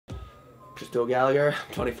Christo Gallagher,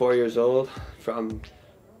 24 years old, from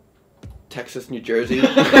Texas, New Jersey.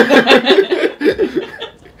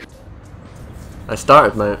 I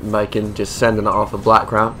started my biking just sending it off a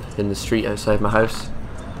black ramp in the street outside my house,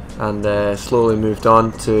 and slowly moved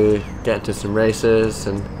on to get into some races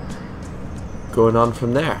and going on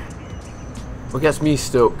from there. What gets me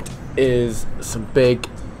stoked is some big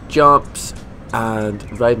jumps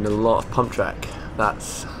and riding a lot of pump track.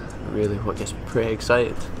 That's really what gets me pretty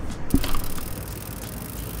excited.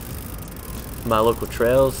 My local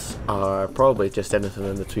trails are probably just anything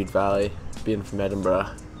in the Tweed Valley. Being from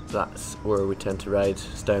Edinburgh, that's where we tend to ride,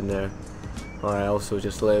 it's down there. Or I also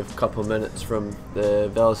just live a couple of minutes from the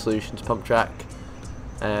Velo Solutions pump track,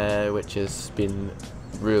 which has been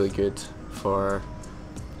really good for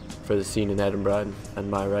the scene in Edinburgh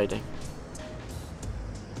and my riding.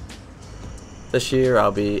 This year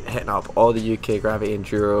I'll be hitting up all the UK Gravity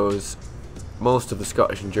Enduros, most of the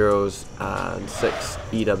Scottish Enduros, and 6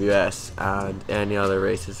 EWS, and any other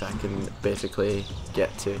races I can basically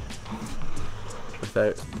get to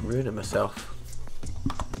without ruining myself.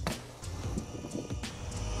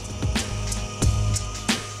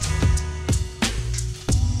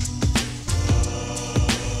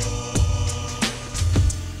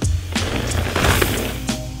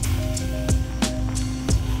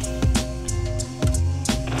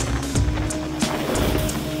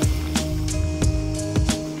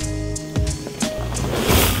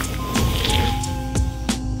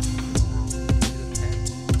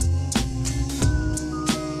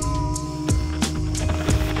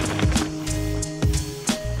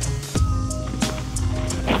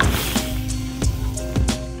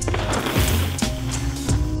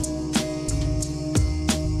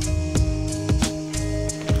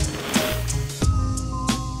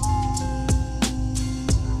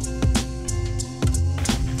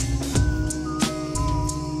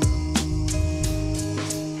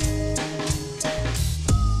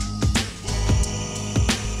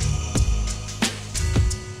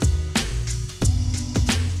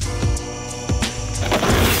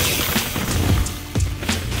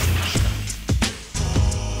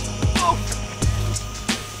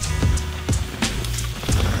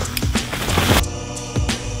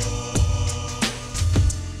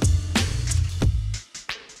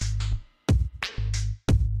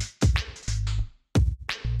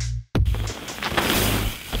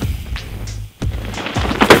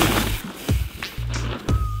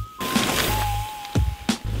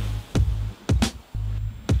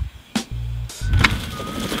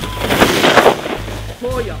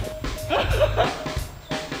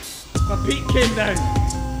 My peak came down.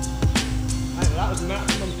 That was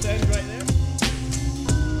maximum sound right there.